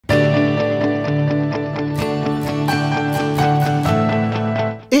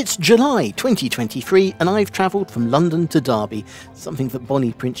It's July 2023 and I've travelled from London to Derby, something that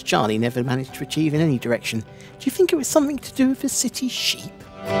Bonnie Prince Charlie never managed to achieve in any direction. Do you think it was something to do with the city's sheep?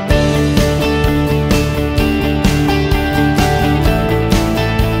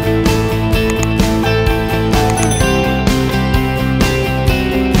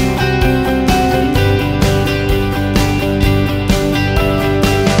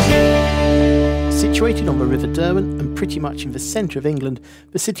 Situated on the River Derwent and pretty much in the centre of England,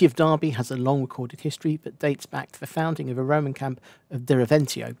 the city of Derby has a long recorded history that dates back to the founding of a Roman camp of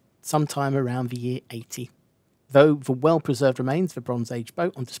Derventio, sometime around the year 80. Though the well-preserved remains of a Bronze Age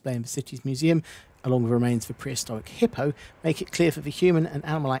boat on display in the city's museum, along with the remains of a prehistoric hippo, make it clear that the human and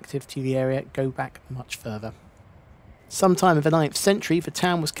animal activity of the area go back much further. Sometime in the 9th century, the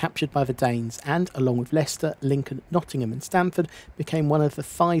town was captured by the Danes and, along with Leicester, Lincoln, Nottingham and Stamford, became one of the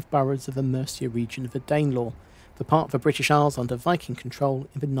 5 boroughs of the Mercia region of the Danelaw, the part of the British Isles under Viking control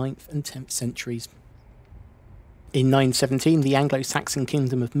in the 9th and 10th centuries. In 917, the Anglo-Saxon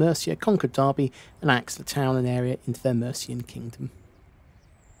kingdom of Mercia conquered Derby and annexed the town and area into their Mercian kingdom.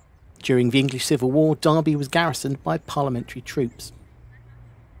 During the English Civil War, Derby was garrisoned by parliamentary troops.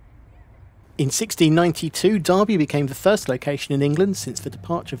 In 1692, Derby became the first location in England since the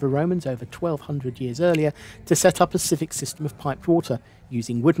departure of the Romans over 1200 years earlier to set up a civic system of piped water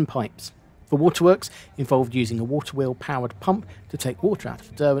using wooden pipes. The waterworks involved using a water wheel powered pump to take water out of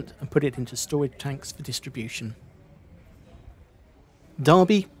the Derwent and put it into storage tanks for distribution.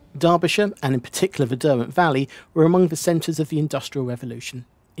 Derby, Derbyshire and in particular the Derwent Valley were among the centres of the Industrial Revolution.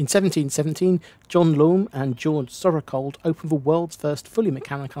 In 1717, John Lombe and George Sorocold opened the world's first fully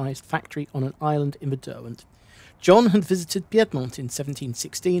mechanised factory on an island in the Derwent. John had visited Piedmont in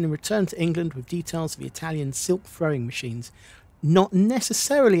 1716 and returned to England with details of the Italian silk throwing machines. Not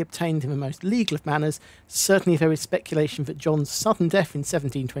necessarily obtained in the most legal of manners, certainly there is speculation that John's sudden death in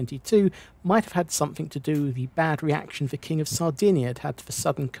 1722 might have had something to do with the bad reaction the King of Sardinia had had to the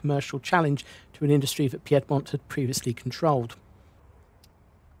sudden commercial challenge to an industry that Piedmont had previously controlled.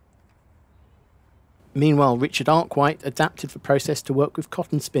 Meanwhile, Richard Arkwright adapted the process to work with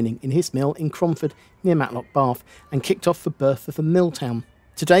cotton spinning in his mill in Cromford near Matlock Bath and kicked off the birth of a mill town.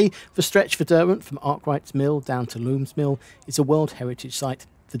 Today, the stretch for Derwent from Arkwright's mill down to Lombe's mill is a World Heritage Site,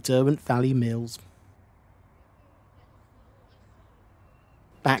 the Derwent Valley Mills.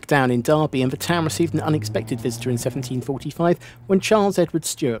 Back down in Derby, and the town received an unexpected visitor in 1745 when Charles Edward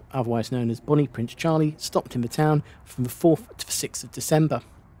Stuart, otherwise known as Bonnie Prince Charlie, stopped in the town from the 4th to the 6th of December.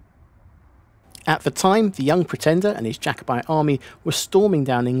 At the time, the young Pretender and his Jacobite army were storming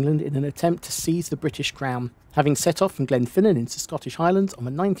down England in an attempt to seize the British crown. Having set off from Glenfinnan into Scottish Highlands on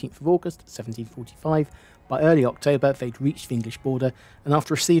the 19th of August 1745, by early October they'd reached the English border, and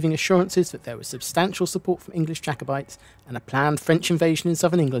after receiving assurances that there was substantial support from English Jacobites and a planned French invasion in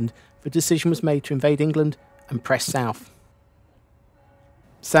southern England, the decision was made to invade England and press south.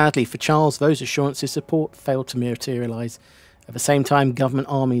 Sadly for Charles, those assurances of support failed to materialise. At the same time, government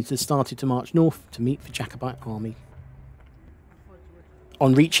armies had started to march north to meet the Jacobite army.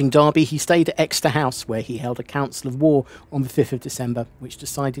 On reaching Derby, he stayed at Exeter House, where he held a council of war on the 5th of December, which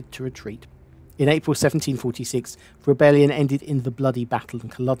decided to retreat. In April 1746, the rebellion ended in the bloody battle of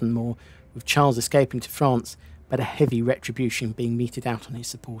Culloden Moor, with Charles escaping to France, but a heavy retribution being meted out on his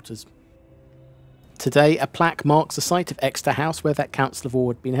supporters. Today, a plaque marks the site of Exeter House where that council of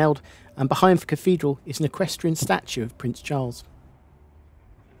war had been held, and behind the cathedral is an equestrian statue of Prince Charles.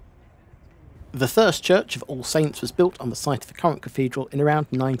 The first church of All Saints was built on the site of the current cathedral in around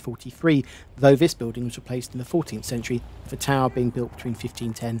 943, though this building was replaced in the 14th century, with the tower being built between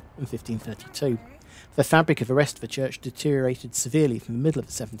 1510 and 1532. The fabric of the rest of the church deteriorated severely from the middle of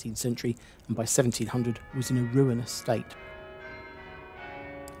the 17th century, and by 1700 was in a ruinous state.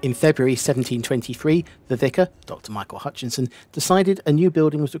 In February 1723, the vicar, Dr. Michael Hutchinson, decided a new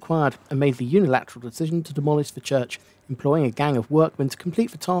building was required and made the unilateral decision to demolish the church, employing a gang of workmen to complete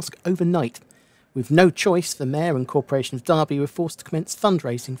the task overnight. With no choice, the Mayor and Corporation of Derby were forced to commence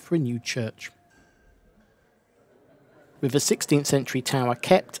fundraising for a new church. With the 16th century tower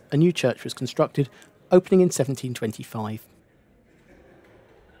kept, a new church was constructed, opening in 1725.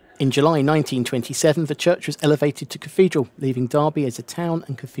 In July 1927, the church was elevated to cathedral, leaving Derby as a town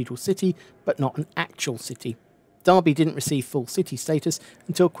and cathedral city, but not an actual city. Derby didn't receive full city status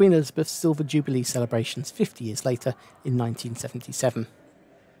until Queen Elizabeth's Silver Jubilee celebrations 50 years later in 1977.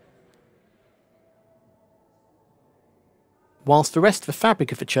 Whilst the rest of the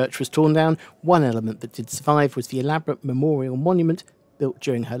fabric of the church was torn down, one element that did survive was the elaborate memorial monument, built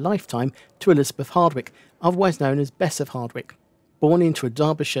during her lifetime, to Elizabeth Hardwick, otherwise known as Bess of Hardwick. Born into a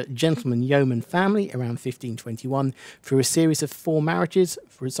Derbyshire gentleman yeoman family around 1521, through a series of 4 marriages,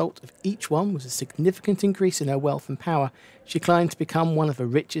 the result of each one was a significant increase in her wealth and power. She climbed to become one of the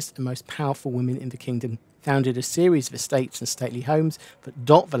richest and most powerful women in the kingdom, founded a series of estates and stately homes that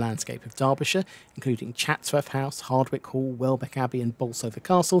dot the landscape of Derbyshire, including Chatsworth House, Hardwick Hall, Welbeck Abbey and Bolsover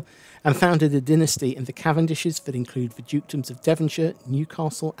Castle, and founded a dynasty in the Cavendishes that include the dukedoms of Devonshire,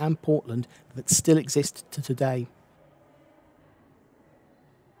 Newcastle and Portland that still exist to today.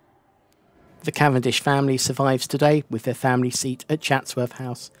 The Cavendish family survives today with their family seat at Chatsworth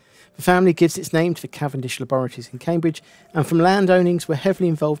House. The family gives its name to the Cavendish laboratories in Cambridge, and from land ownings were heavily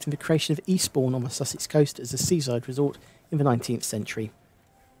involved in the creation of Eastbourne on the Sussex coast as a seaside resort in the 19th century.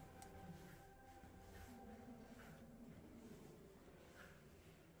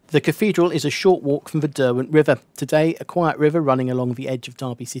 The cathedral is a short walk from the Derwent River, today a quiet river running along the edge of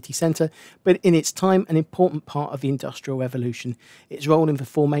Derby city centre, but in its time an important part of the Industrial Revolution, its role in the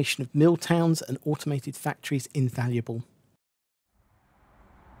formation of mill towns and automated factories invaluable.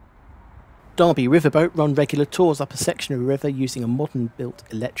 Derby Riverboat run regular tours up a section of the river using a modern-built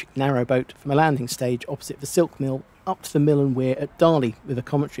electric narrowboat from a landing stage opposite the silk mill up to the mill and weir at Darley, with a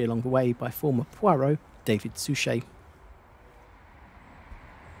commentary along the way by former Poirot David Suchet.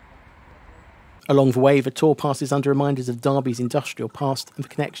 Along the way, the tour passes under reminders of Derby's industrial past and the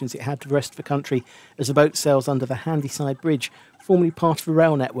connections it had to the rest of the country, as the boat sails under the Handyside Bridge, formerly part of the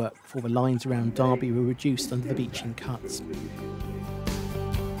rail network, before the lines around Derby were reduced under the beaching cuts.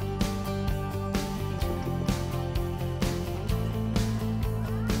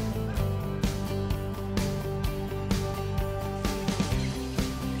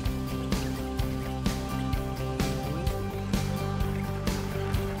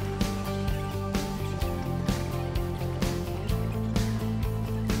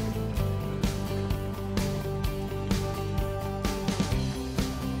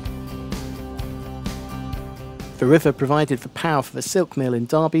 The river provided the power for the silk mill in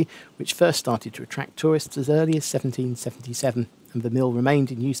Derby, which first started to attract tourists as early as 1777, and the mill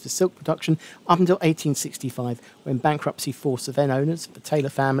remained in use for silk production up until 1865, when bankruptcy forced the then owners, the Taylor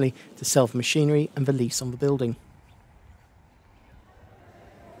family, to sell the machinery and the lease on the building.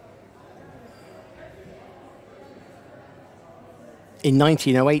 In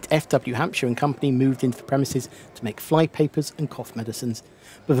 1908, F.W. Hampshire and Company moved into the premises to make fly papers and cough medicines,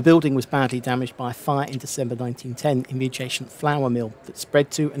 but the building was badly damaged by a fire in December 1910 in the adjacent flour mill that spread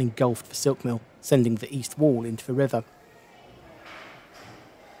to and engulfed the silk mill, sending the east wall into the river.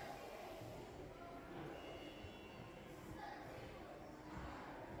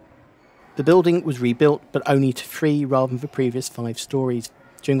 The building was rebuilt, but only to 3 rather than the previous 5 stories.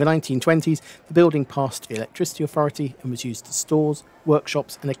 During the 1920s, the building passed to the Electricity Authority and was used as stores,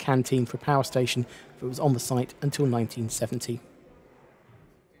 workshops and a canteen for a power station that was on the site until 1970.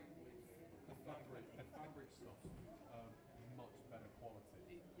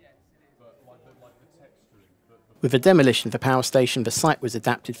 With the demolition of the power station, the site was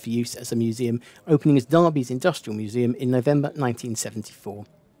adapted for use as a museum, opening as Derby's Industrial Museum in November 1974.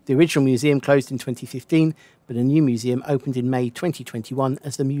 The original museum closed in 2015, but a new museum opened in May 2021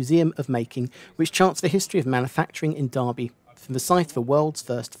 as the Museum of Making, which charts the history of manufacturing in Derby, from the site of the world's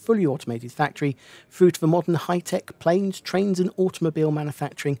first fully automated factory through to the modern high-tech planes, trains and automobile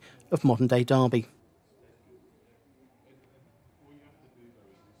manufacturing of modern-day Derby.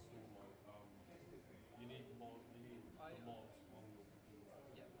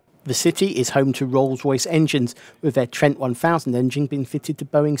 The city is home to Rolls-Royce engines, with their Trent 1000 engine being fitted to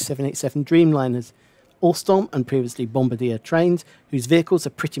Boeing 787 Dreamliners. Alstom and previously Bombardier trains, whose vehicles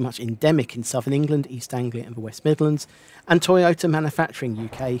are pretty much endemic in southern England, East Anglia and the West Midlands, and Toyota Manufacturing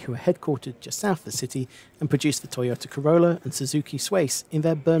UK, who are headquartered just south of the city and produce the Toyota Corolla and Suzuki Swace in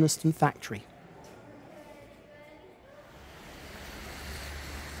their Burnaston factory.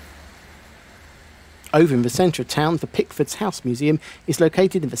 Over in the centre of town, the Pickford's House Museum is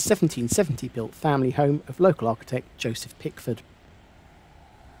located in the 1770-built family home of local architect Joseph Pickford.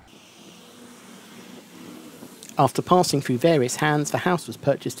 After passing through various hands, the house was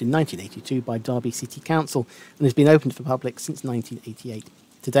purchased in 1982 by Derby City Council and has been open to the public since 1988.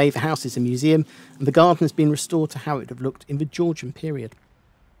 Today, the house is a museum and the garden has been restored to how it would have looked in the Georgian period.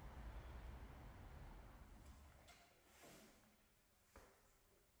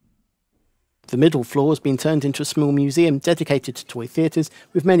 The middle floor has been turned into a small museum dedicated to toy theatres,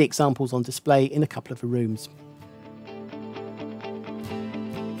 with many examples on display in a couple of the rooms.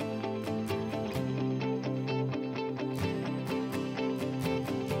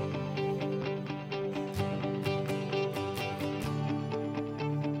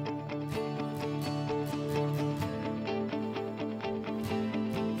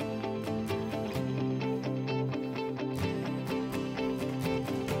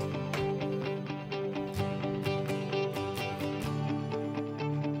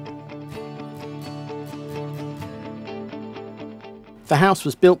 The house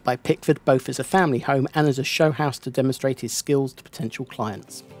was built by Pickford both as a family home and as a show house to demonstrate his skills to potential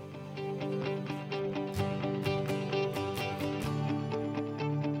clients.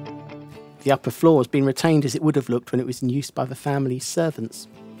 The upper floor has been retained as it would have looked when it was in use by the family's servants.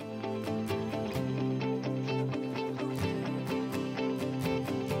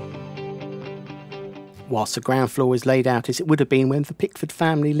 Whilst the ground floor is laid out as it would have been when the Pickford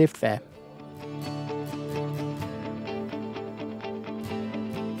family lived there.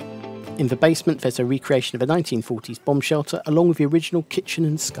 In the basement there's a recreation of a 1940s bomb shelter along with the original kitchen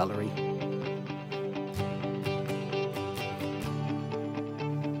and scullery.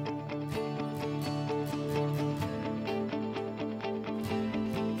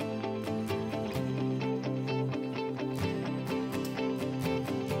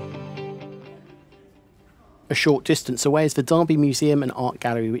 A short distance away is the Derby Museum and Art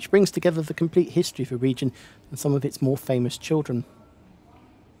Gallery, which brings together the complete history of the region and some of its more famous children.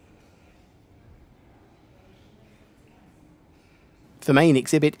 The main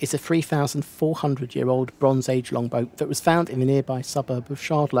exhibit is a 3,400-year-old Bronze Age longboat that was found in the nearby suburb of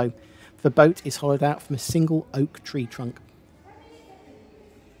Hardwick. The boat is hollowed out from a single oak tree trunk.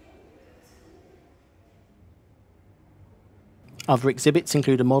 Other exhibits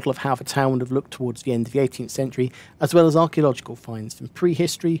include a model of how the town would have looked towards the end of the 18th century, as well as archaeological finds from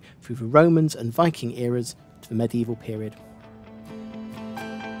prehistory through the Romans and Viking eras to the medieval period.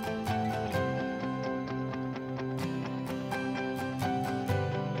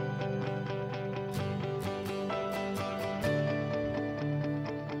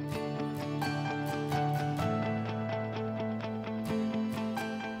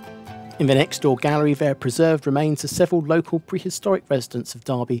 In the next door gallery there are preserved remains of several local prehistoric residents of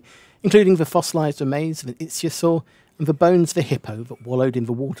Derby, including the fossilised remains of an ichthyosaur and the bones of a hippo that wallowed in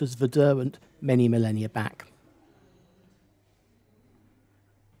the waters of the Derwent many millennia back.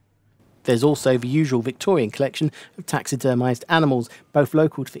 There's also the usual Victorian collection of taxidermised animals, both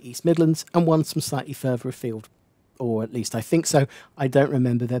local to the East Midlands and ones from slightly further afield. Or at least I think so. I don't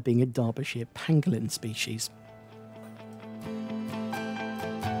remember there being a Derbyshire pangolin species.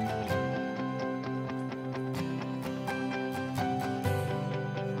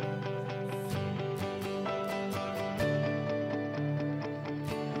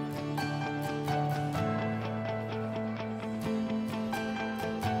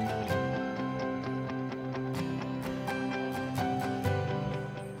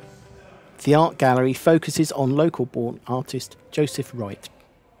 The art gallery focuses on local-born artist Joseph Wright,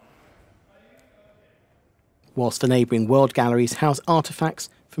 whilst the neighbouring world galleries house artefacts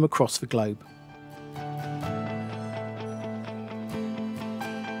from across the globe.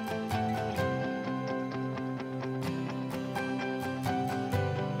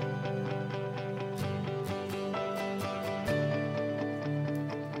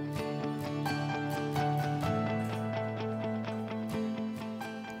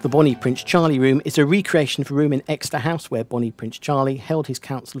 The Bonnie Prince Charlie Room is a recreation of a room in Exeter House where Bonnie Prince Charlie held his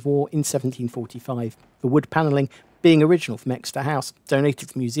council of war in 1745, the wood panelling being original from Exeter House, donated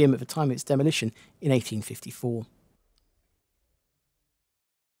to the museum at the time of its demolition in 1854.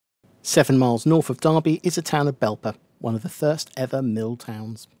 7 miles north of Derby is the town of Belper, one of the first ever mill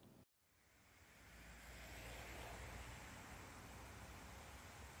towns.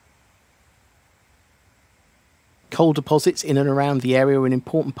 Coal deposits in and around the area are an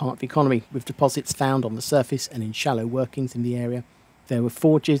important part of the economy, with deposits found on the surface and in shallow workings in the area. There were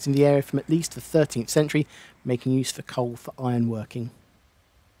forges in the area from at least the 13th century, making use of coal for iron working.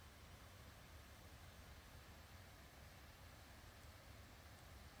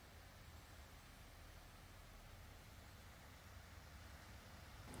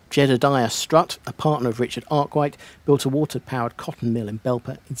 Jedediah Strutt, a partner of Richard Arkwright, built a water-powered cotton mill in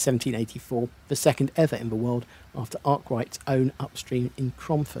Belper in 1784, the second ever in the world after Arkwright's own upstream in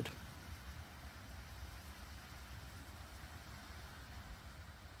Cromford.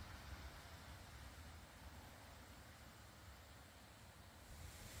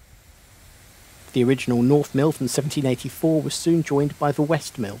 The original North Mill from 1784 was soon joined by the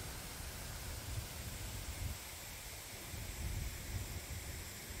West Mill.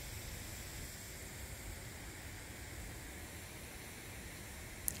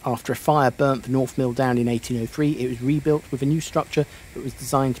 After a fire burnt the North Mill down in 1803, it was rebuilt with a new structure that was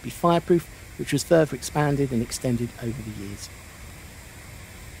designed to be fireproof, which was further expanded and extended over the years.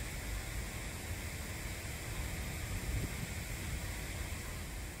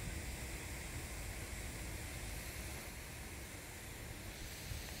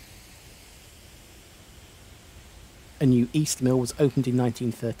 A new East Mill was opened in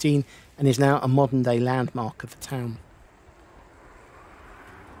 1913 and is now a modern-day landmark of the town.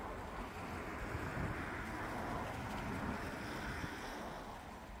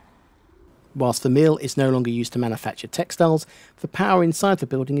 Whilst the mill is no longer used to manufacture textiles, the power inside the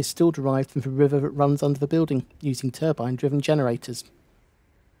building is still derived from the river that runs under the building, using turbine-driven generators.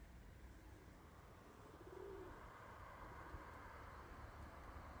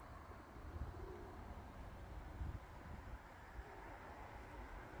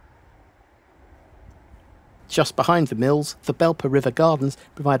 Just behind the mills, the Belper River Gardens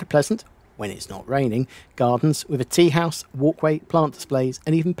provide a pleasant, when it's not raining, gardens with a tea house, walkway, plant displays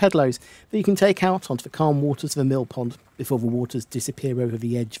and even pedlos that you can take out onto the calm waters of the mill pond before the waters disappear over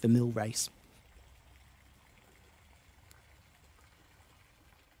the edge of the mill race.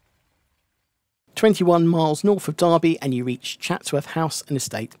 "21 miles north of Derby and you reach Chatsworth House and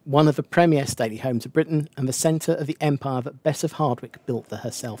Estate, one of the premier stately homes of Britain and the centre of the empire that Bess of Hardwick built for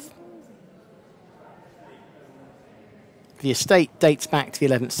herself. The estate dates back to the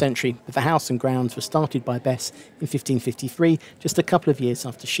 11th century, but the house and grounds were started by Bess in 1553, just a couple of years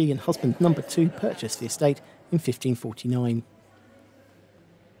after she and husband number 2 purchased the estate in 1549.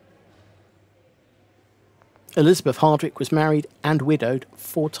 Elizabeth Hardwick was married and widowed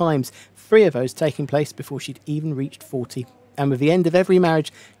 4 times, 3 of those taking place before she'd even reached 40, and with the end of every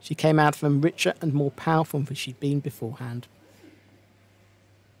marriage she came out of them richer and more powerful than she'd been beforehand.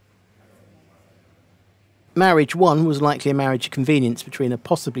 Marriage 1 was likely a marriage of convenience between a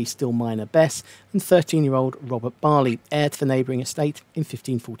possibly still minor Bess and 13-year-old Robert Barley, heir to the neighbouring estate in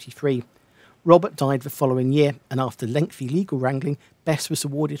 1543. Robert died the following year, and after lengthy legal wrangling, Bess was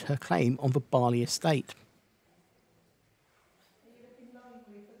awarded her claim on the Barley estate.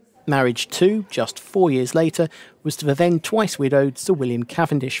 Marriage 2, just 4 years later, was to the then twice widowed Sir William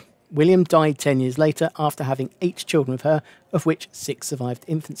Cavendish. William died 10 years later after having 8 children with her, of which 6 survived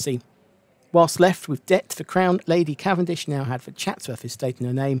infancy. Whilst left with debt to the crown, Lady Cavendish now had the Chatsworth estate in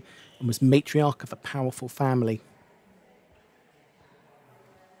her name and was matriarch of a powerful family.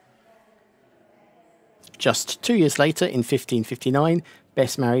 Just 2 years later, in 1559,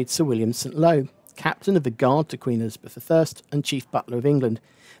 Bess married Sir William St Low, captain of the guard to Queen Elizabeth I and chief butler of England.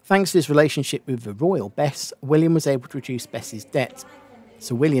 Thanks to his relationship with the royal Bess, William was able to reduce Bess's debt.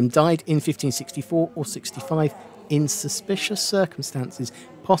 Sir William died in 1564 or 65 in suspicious circumstances,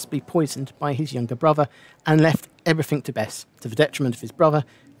 possibly poisoned by his younger brother, and left everything to Bess, to the detriment of his brother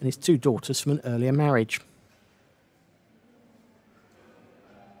and his 2 daughters from an earlier marriage.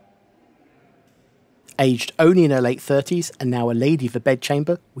 Aged only in her late 30s and now a lady of the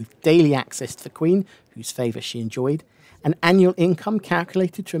bedchamber with daily access to the Queen, whose favour she enjoyed, an annual income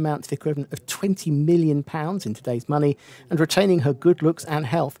calculated to amount to the equivalent of £20 million in today's money, and retaining her good looks and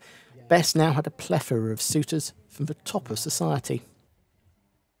health, Bess now had a plethora of suitors from the top of society.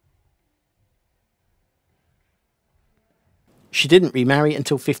 She didn't remarry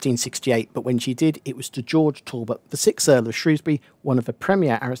until 1568, but when she did, it was to George Talbot, the 6th Earl of Shrewsbury, one of the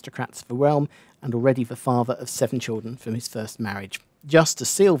premier aristocrats of the realm, and already the father of 7 children from his first marriage. Just to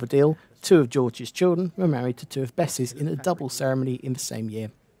seal the deal, 2 of George's children were married to 2 of Bess's in a double ceremony in the same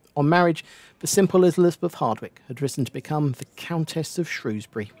year. On marriage, the simple Elizabeth Hardwick had risen to become the Countess of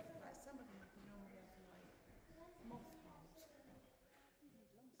Shrewsbury.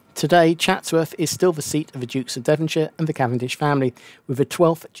 Today, Chatsworth is still the seat of the Dukes of Devonshire and the Cavendish family, with the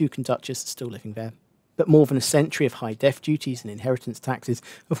 12th Duke and Duchess still living there. But more than a century of high death duties and inheritance taxes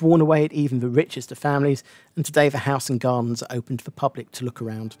have worn away at even the richest of families, and today the house and gardens are open to the public to look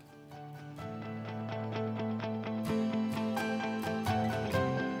around.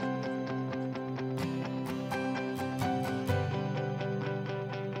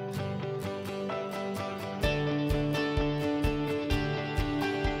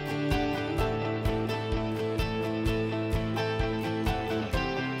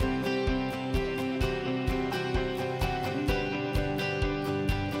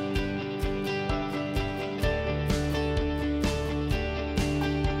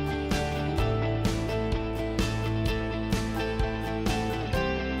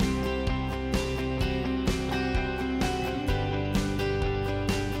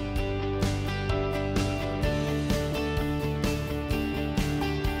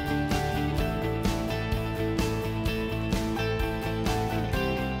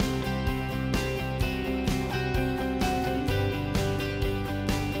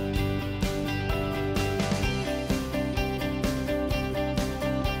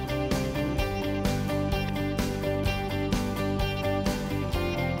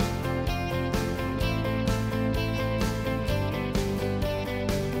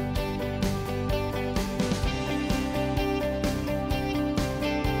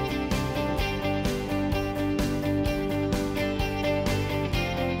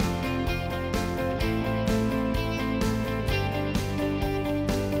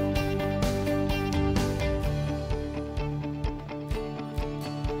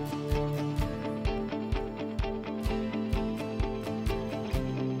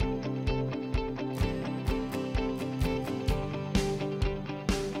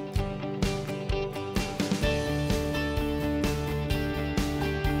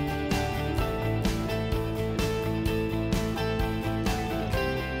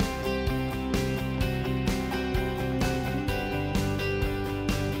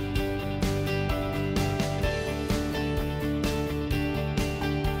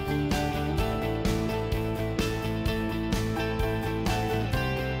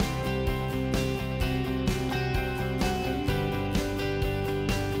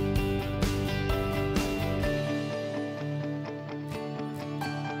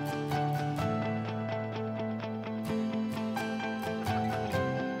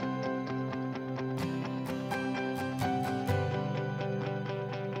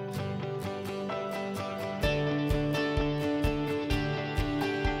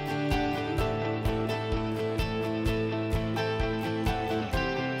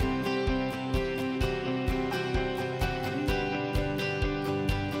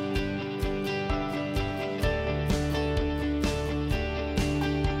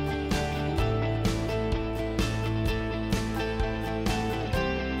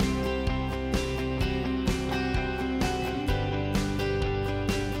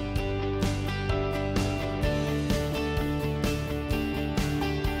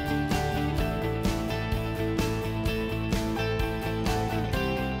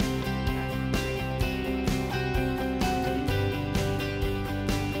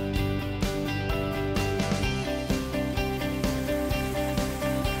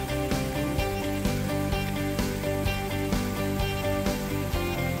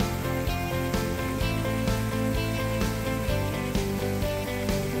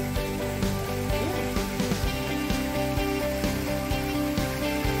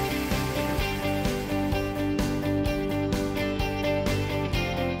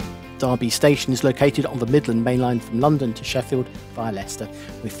 Derby Station is located on the Midland Main Line from London to Sheffield via Leicester,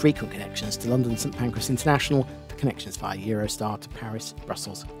 with frequent connections to London St Pancras International, connections via Eurostar to Paris,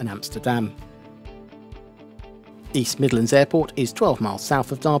 Brussels and Amsterdam. East Midlands Airport is 12 miles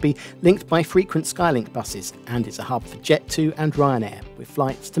south of Derby, linked by frequent Skylink buses, and is a hub for Jet2 and Ryanair, with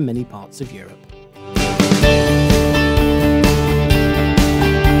flights to many parts of Europe.